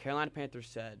Carolina Panthers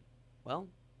said, well,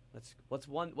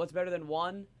 what's better than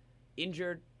one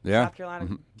injured South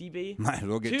Carolina DB? Might as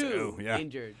well get two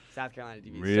injured South Carolina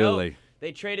DB. Really? So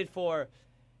they traded for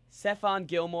Stephon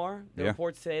Gilmore. The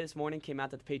reports today this morning came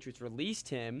out that the Patriots released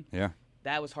him. Yeah.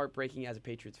 That was heartbreaking as a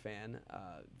Patriots fan.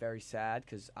 Very sad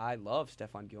because I love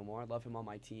Stephon Gilmore. I love him on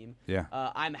my team. Yeah.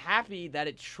 I'm happy that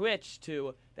it switched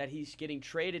to that he's getting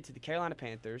traded to the Carolina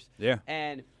Panthers. Yeah.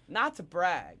 And not to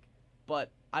brag,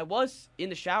 but I was in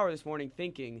the shower this morning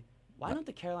thinking, why don't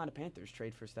the Carolina Panthers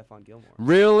trade for Stephon Gilmore?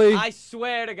 Really? I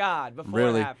swear to God, before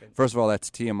it happens. First of all, that's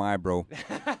TMI, bro.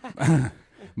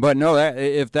 But no,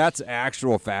 if that's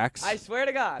actual facts, I swear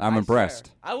to God, I'm impressed.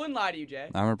 Swear. I wouldn't lie to you, Jay.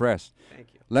 I'm impressed.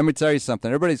 Thank you. Let me tell you something.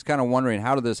 Everybody's kind of wondering,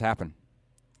 how did this happen?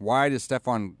 Why did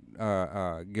Stephon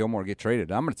Gilmore get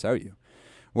traded? I'm going to tell you.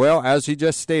 Well, as he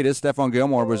just stated, Stephon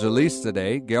Gilmore was released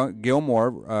today.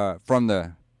 Gilmore from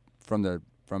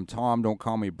Tom, Don't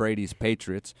Call Me Brady's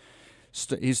Patriots.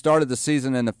 He started the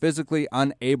season in a physically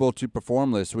unable to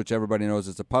perform list, which everybody knows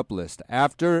is a PUP list.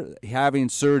 After having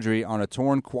surgery on a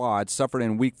torn quad suffered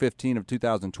in Week 15 of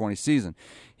 2020 season.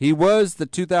 He was the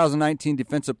 2019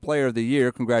 Defensive Player of the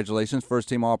Year. Congratulations. First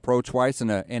team All-Pro twice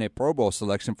and a Pro Bowl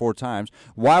selection 4 times.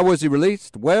 Why was he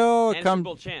released? Well, Super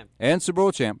Bowl champ. And Super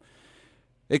Bowl champ.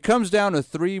 It comes down to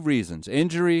 3 reasons: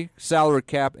 injury, salary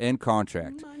cap, and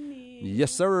contract.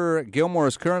 Yes, sir. Gilmore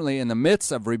is currently in the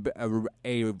midst of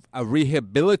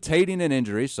rehabilitating an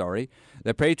injury.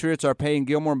 The Patriots are paying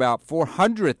Gilmore about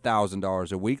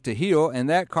 $400,000 a week to heal, and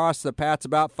that costs the Pats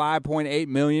about $5.8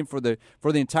 million for the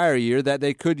entire year that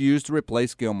they could use to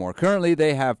replace Gilmore. Currently,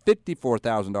 they have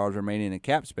 $54,000 remaining in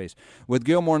cap space. With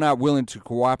Gilmore not willing to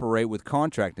cooperate with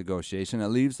contract negotiation, it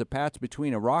leaves the Pats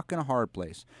between a rock and a hard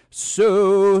place.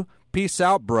 So, peace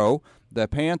out, bro. The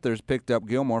Panthers picked up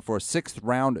Gilmore for a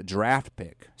 6th-round draft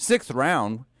pick. 6th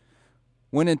round?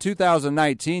 When in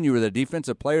 2019 you were the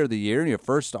Defensive Player of the Year and your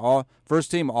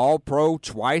first-team All-Pro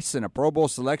twice and a Pro Bowl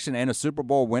selection and a Super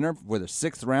Bowl winner with a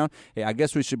 6th round. Hey, I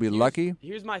guess we should be lucky.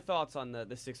 Here's my thoughts on the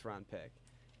 6th-round pick.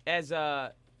 As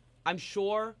I'm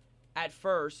sure at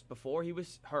first, before he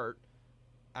was hurt,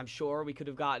 I'm sure we could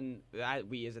have gotten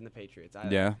we as in the Patriots.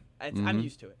 I'm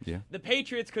used to it. Yeah. The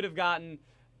Patriots could have gotten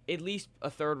at least a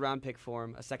 3rd-round pick for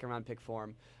him, a 2nd-round pick for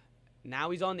him. Now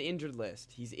he's on the injured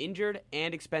list. He's injured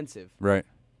and expensive. Right.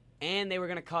 And they were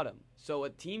going to cut him. So a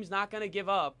team's not going to give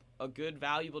up a good,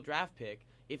 valuable draft pick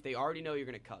if they already know you're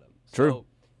going to cut him. True. So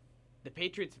the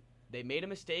Patriots, they made a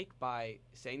mistake by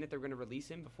saying that they're going to release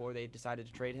him before they decided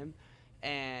to trade him.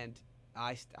 And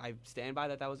I stand by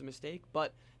that was a mistake.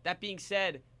 But that being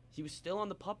said, he was still on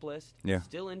the PUP list. Yeah.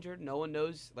 Still injured. No one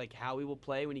knows how he will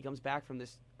play when he comes back from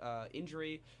this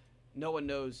injury. No one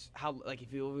knows how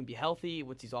if he will even be healthy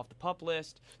once he's off the PUP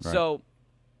list. Right. So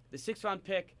the 6th-round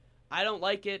pick, I don't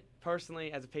like it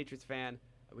personally as a Patriots fan.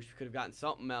 I wish we could have gotten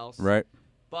something else. Right.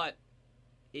 But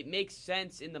it makes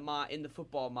sense in the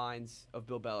football minds of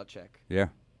Bill Belichick. Yeah.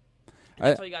 And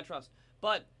that's all you got to trust.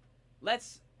 But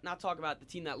let's not talk about the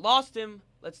team that lost him.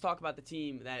 Let's talk about the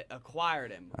team that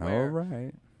acquired him. All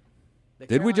right.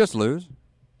 Did we just lose?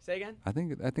 Say again? I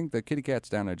think the Kitty Cats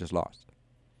down there just lost.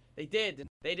 They did.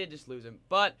 They did just lose him.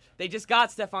 But they just got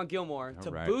Stephon Gilmore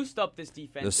to boost up this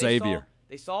defense. The savior.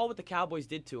 They saw what the Cowboys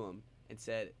did to him and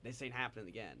said, this ain't happening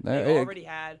again. Hey. They already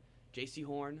had J.C.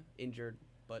 Horn injured,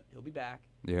 but he'll be back.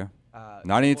 Yeah.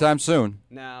 Not anytime soon.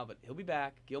 No, but he'll be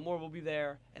back. Gilmore will be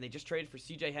there. And they just traded for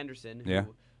C.J. Henderson,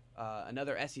 who,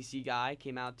 another SEC guy,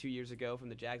 came out 2 years ago from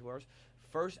the Jaguars.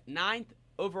 9th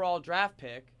overall draft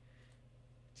pick.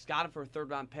 Just got him for a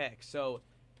 3rd-round pick. So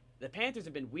the Panthers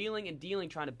have been wheeling and dealing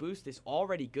trying to boost this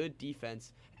already good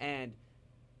defense, and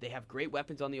they have great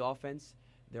weapons on the offense.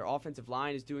 Their offensive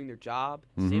line is doing their job.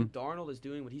 Sam Darnold is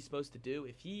doing what he's supposed to do.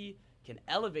 If he can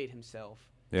elevate himself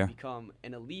to become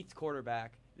an elite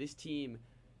quarterback, this team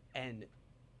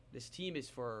is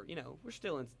for,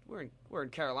 we're in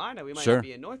Carolina. We might not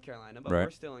be in North Carolina, but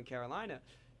we're still in Carolina.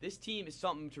 This team is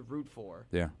something to root for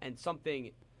and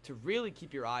something to really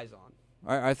keep your eyes on.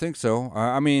 I think so.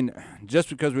 Just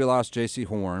because we lost J.C.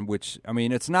 Horn, which,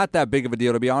 it's not that big of a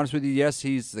deal, to be honest with you. Yes,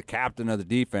 he's the captain of the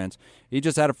defense. He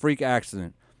just had a freak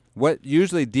accident. What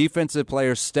usually defensive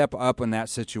players step up in that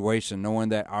situation, knowing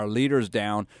that our leader's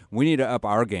down, we need to up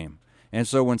our game. And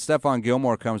so when Stephon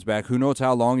Gilmore comes back, who knows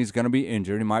how long he's going to be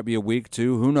injured. He might be a week,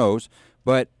 2, who knows.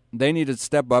 But they need to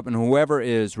step up, and whoever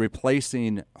is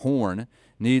replacing Horn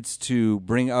needs to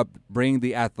bring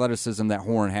the athleticism that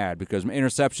Horn had, because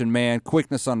interception man,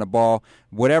 quickness on the ball,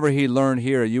 whatever he learned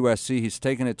here at USC, he's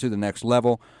taken it to the next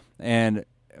level. And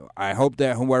I hope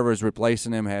that whoever is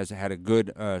replacing him has had a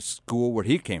good school where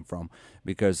he came from,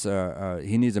 because they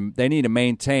need to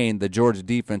maintain the Georgia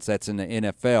defense that's in the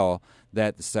NFL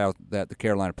that the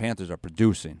Carolina Panthers are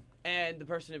producing. And the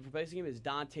person replacing him is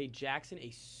Dante Jackson, a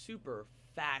super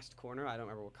fast corner. I don't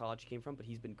remember what college he came from, but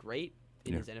he's been great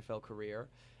in his NFL career.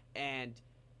 And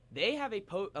they have a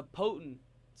potent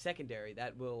secondary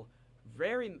that will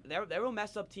that will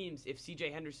mess up teams if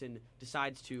C.J. Henderson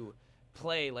decides to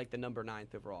play like the number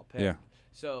 9th overall pick. Yeah.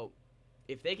 So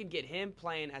if they can get him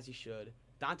playing as he should,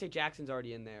 Dante Jackson's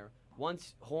already in there.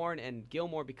 Once Horn and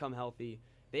Gilmore become healthy,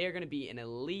 they are going to be an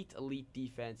elite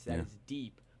defense that is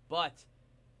deep. But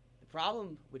the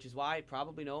problem, which is why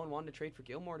probably no one wanted to trade for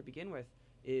Gilmore to begin with,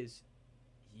 is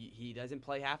he doesn't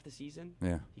play half the season.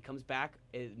 Yeah. He comes back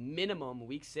at minimum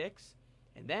week 6,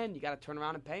 and then you got to turn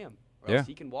around and pay him, or else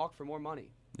he can walk for more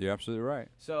money. You're absolutely right.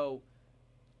 So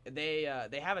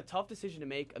they have a tough decision to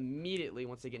make immediately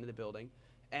once they get into the building,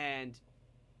 and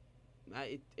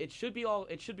it should be all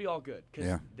good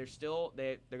because they're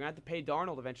gonna have to pay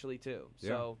Darnold eventually too.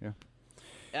 So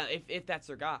if that's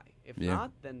their guy, if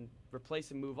not, then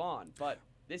replace and move on. But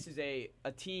this is a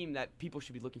team that people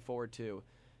should be looking forward to,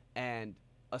 and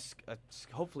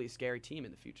hopefully a scary team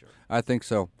in the future. I think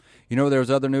so. There's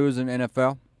other news in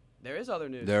NFL. There is other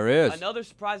news. There is. Another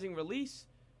surprising release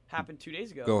happened 2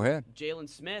 days ago. Go ahead. Jalen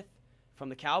Smith from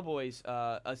the Cowboys,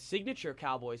 a signature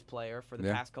Cowboys player for the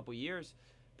past couple years,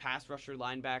 pass rusher,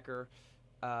 linebacker,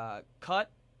 cut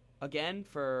again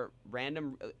for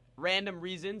random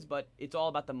reasons, but it's all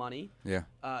about the money. Yeah.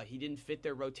 He didn't fit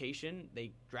their rotation.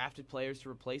 They drafted players to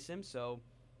replace him, so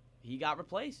he got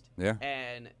replaced. Yeah.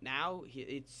 And now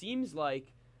it seems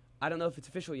like, I don't know if it's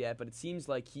official yet, but it seems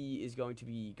like he is going to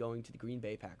be going to the Green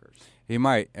Bay Packers. He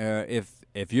might.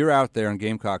 If you're out there in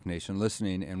Gamecock Nation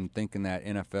listening and thinking that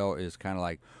NFL is kind of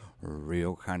like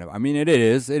real kind of, I mean, it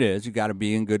is. You got to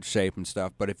be in good shape and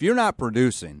stuff. But if you're not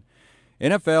producing,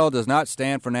 NFL does not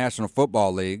stand for National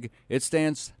Football League. It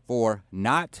stands for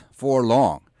not for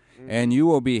long. And you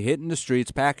will be hitting the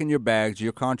streets, packing your bags.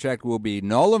 Your contract will be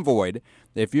null and void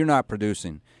if you're not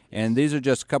producing. And these are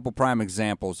just a couple prime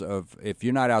examples of if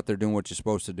you're not out there doing what you're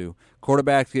supposed to do.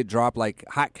 Quarterbacks get dropped like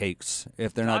hotcakes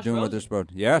if they're not doing what they're supposed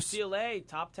to. Yes. UCLA,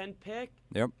 top 10 pick.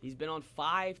 Yep. He's been on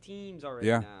 5 teams already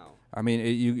now. I mean,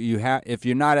 you have if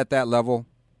you're not at that level,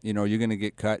 you're going to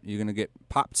get cut. You're going to get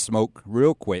popped smoke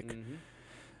real quick. Mm-hmm.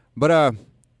 But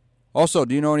also,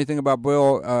 do you know anything about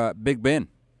Big Ben?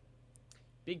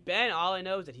 Big Ben, all I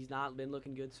know is that he's not been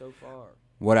looking good so far.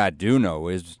 What I do know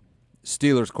is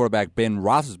Steelers quarterback Ben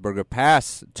Roethlisberger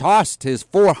tossed his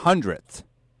 400th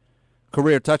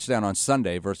career touchdown on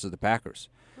Sunday versus the Packers.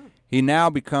 He now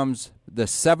becomes the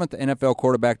 7th NFL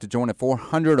quarterback to join a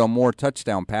 400 or more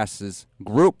touchdown passes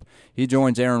group. He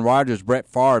joins Aaron Rodgers, Brett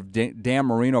Favre, Dan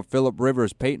Marino, Phillip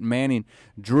Rivers, Peyton Manning,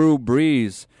 Drew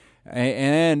Brees,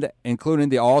 and including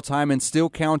the all-time and still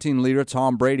counting leader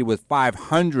Tom Brady with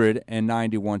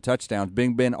 591 touchdowns.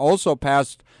 Big Ben also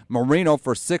passed Marino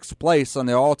for 6th place on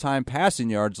the all-time passing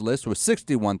yards list with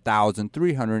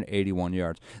 61,381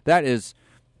 yards. That is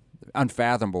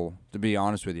unfathomable, to be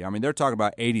honest with you. I mean, they're talking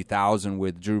about 80,000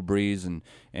 with Drew Brees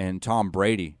and Tom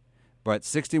Brady, but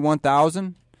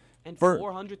 61,000? And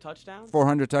 400 touchdowns?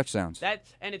 400 touchdowns.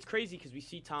 And it's crazy because we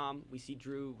see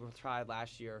Drew tried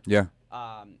last year. Yeah.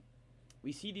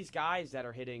 We see these guys that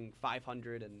are hitting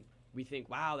 500, and we think,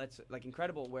 wow, that's like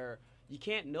incredible, where you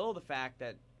can't know the fact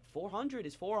that 400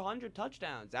 is 400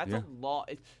 touchdowns. That's a long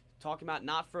 – talking about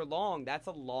not for long, that's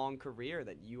a long career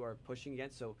that you are pushing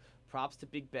against. So props to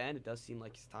Big Ben. It does seem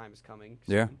like his time is coming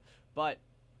soon. Yeah. But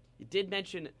you did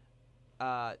mention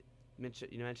Mr.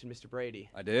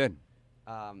 Brady. I did.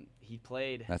 He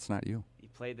played. That's not you. They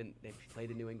played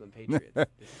the New England Patriots this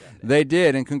Sunday. They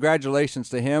did, and congratulations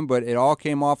to him. But it all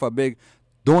came off a big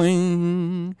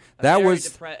doing.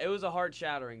 It was a heart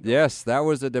shattering. Yes, that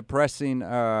was a depressing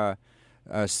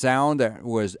sound that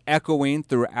was echoing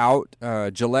throughout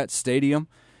Gillette Stadium.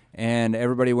 And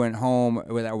everybody went home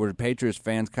with Patriots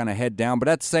fans kind of head down. But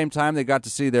at the same time, they got to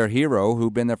see their hero,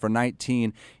 who'd been there for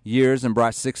 19 years and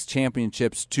brought 6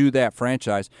 championships to that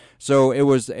franchise. So it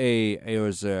was he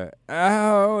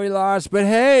lost, but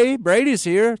hey, Brady's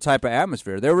here type of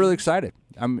atmosphere. They were really excited.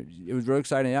 It was really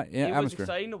exciting atmosphere. It was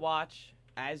exciting to watch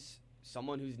as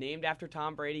someone who's named after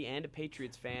Tom Brady and a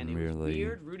Patriots fan. It was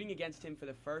weird rooting against him for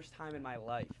the first time in my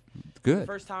life. Good. The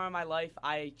first time in my life,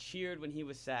 I cheered when he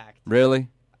was sacked. Really?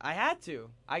 I had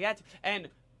to. And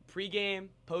pregame,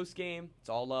 postgame, it's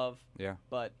all love. Yeah.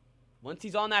 But once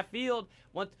he's on that field,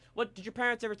 what did your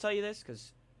parents ever tell you this?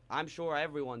 Because I'm sure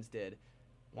everyone's did.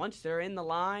 Once they're in the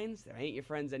lines, they ain't your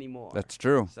friends anymore. That's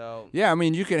true. So yeah, I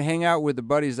mean, you can hang out with the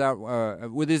buddies out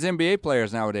with these NBA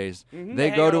players nowadays. Mm-hmm,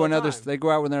 they go to they go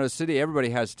out with another city.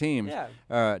 Everybody has teams,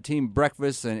 team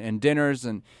breakfasts and dinners,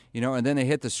 and and then they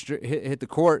hit the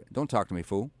court. Don't talk to me,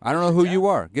 fool. I don't know who you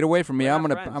are. Get away from me. I'm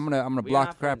gonna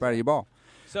block the crap out of your ball.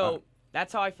 So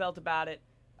that's how I felt about it.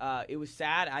 It was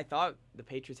sad. I thought the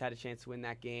Patriots had a chance to win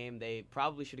that game. They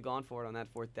probably should have gone for it on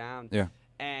that 4th down. Yeah.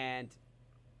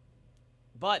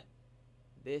 But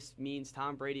this means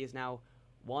Tom Brady is now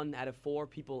 1 out of 4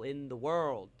 people in the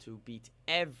world to beat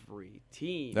every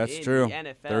team That's in true. the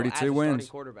NFL 32 as a wins. starting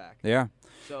quarterback. Yeah.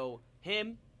 So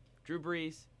him, Drew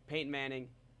Brees, Peyton Manning,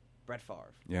 Brett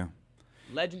Favre. Yeah.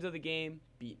 Legends of the game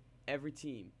beat every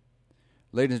team.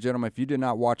 Ladies and gentlemen, if you did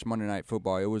not watch Monday Night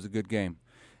Football, it was a good game.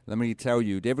 Let me tell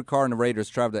you, David Carr and the Raiders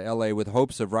traveled to L.A. with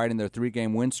hopes of riding their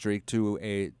 3-game win streak to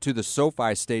the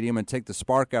SoFi Stadium and take the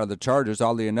spark out of the Chargers.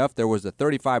 Oddly enough, there was a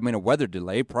 35-minute weather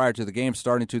delay prior to the game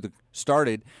starting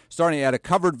at a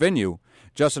covered venue.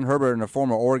 Justin Herbert, a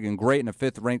former Oregon great and a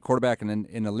 5th-ranked quarterback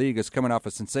in the league, is coming off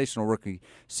a sensational rookie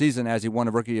season as he won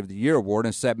a Rookie of the Year award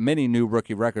and set many new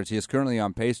rookie records. He is currently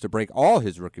on pace to break all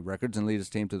his rookie records and lead his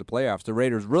team to the playoffs. The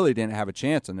Raiders really didn't have a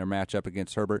chance in their matchup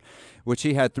against Herbert, which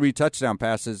he had 3 touchdown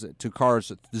passes to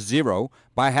Carr's 0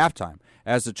 by halftime.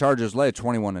 As the Chargers led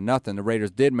 21-0, the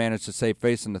Raiders did manage to save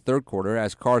face in the third quarter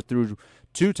as Carr threw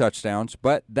 2 touchdowns,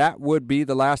 but that would be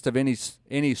the last of any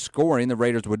scoring the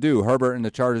Raiders would do. Herbert and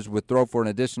the Chargers would throw for an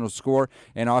additional score,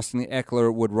 and Austin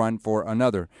Eckler would run for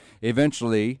another.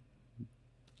 Eventually,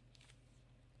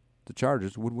 the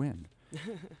Chargers would win.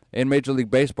 In Major League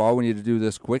Baseball, we need to do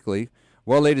this quickly.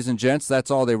 Well, ladies and gents,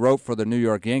 that's all they wrote for the New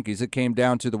York Yankees. It came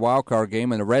down to the wild card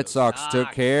game, and the Red Sox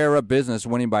took care of business,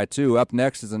 winning by 2. Up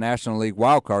next is the National League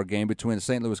wild card game between the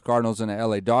St. Louis Cardinals and the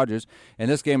L.A. Dodgers,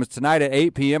 and this game is tonight at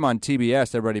 8 p.m. on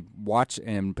TBS. Everybody watch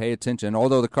and pay attention.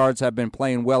 Although the Cards have been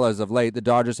playing well as of late, the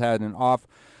Dodgers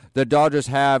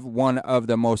have one of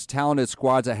the most talented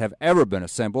squads that have ever been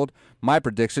assembled. My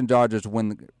prediction, Dodgers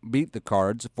beat the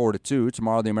Cards 4-2.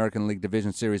 Tomorrow, the American League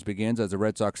Division Series begins as the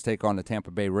Red Sox take on the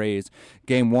Tampa Bay Rays.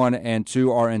 Game 1 and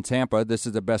 2 are in Tampa. This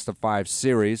is the best-of-5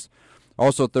 series.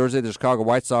 Also Thursday, the Chicago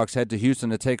White Sox head to Houston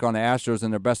to take on the Astros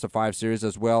in their best-of-5 series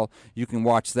as well. You can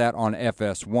watch that on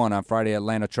FS1. On Friday,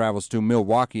 Atlanta travels to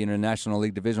Milwaukee in a National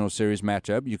League Divisional Series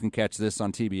matchup. You can catch this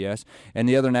on TBS. And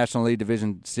the other National League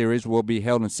Division Series will be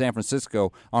held in San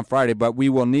Francisco on Friday, but we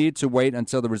will need to wait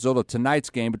until the result of tonight's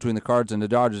game between the Cards and the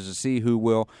Dodgers to see who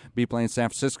will be playing San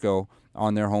Francisco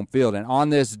on their home field. And on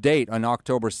this date, on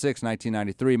October 6,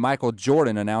 1993, Michael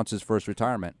Jordan announced his first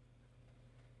retirement.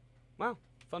 Wow.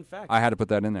 Fun fact. I had to put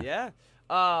that in there. Yeah.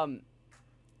 My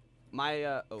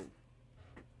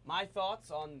thoughts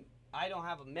on. I don't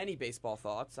have many baseball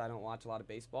thoughts. I don't watch a lot of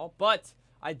baseball, but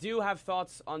I do have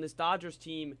thoughts on this Dodgers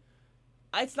team.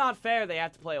 It's not fair they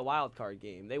have to play a wild card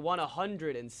game. They won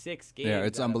 106 games. Yeah,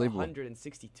 it's unbelievable.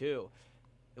 162.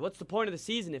 What's the point of the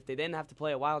season if they didn't have to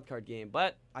play a wild card game?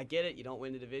 But I get it. You don't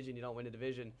win the division. You don't win the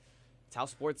division. It's how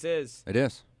sports is. It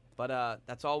is. But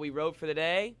that's all we wrote for the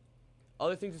day.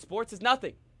 Other things in sports is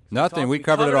nothing. Nothing. We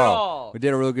covered it all. We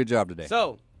did a really good job today.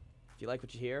 So, if you like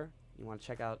what you hear, you want to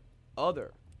check out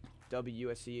other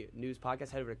WUSC news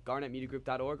podcasts, head over to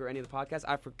garnetmediagroup.org or any of the podcasts.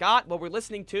 I forgot what we're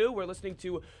listening to. We're listening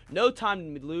to No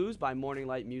Time to Lose by Morning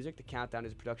Light Music. The Countdown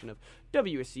is a production of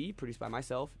WUSC, produced by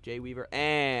myself, Jay Weaver,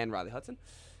 and Riley Hudson.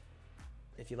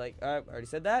 If you like, I already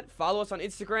said that. Follow us on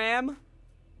Instagram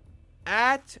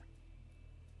at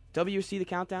WUSC The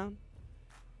Countdown.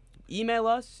 Email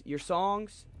us your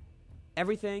songs,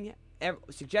 everything,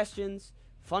 suggestions,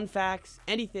 fun facts,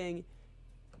 anything.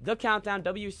 The Countdown,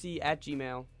 WC at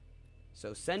Gmail.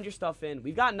 So send your stuff in.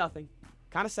 We've got nothing.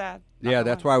 Kind of sad. Yeah,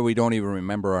 that's why we don't even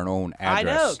remember our own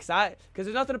address. I know, because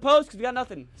there's nothing to post because we got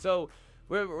nothing. So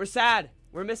we're sad.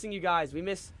 We're missing you guys. We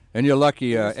miss. And you're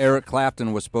lucky Eric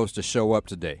Clapton was supposed to show up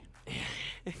today.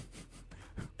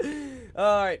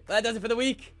 All right, that does it for the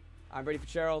week. I'm Brady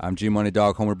Fitzgerald. I'm G Money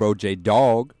Dog, Homer Bro, J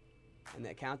Dog. And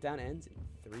that countdown ends in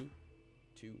 3,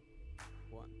 2,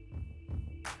 1.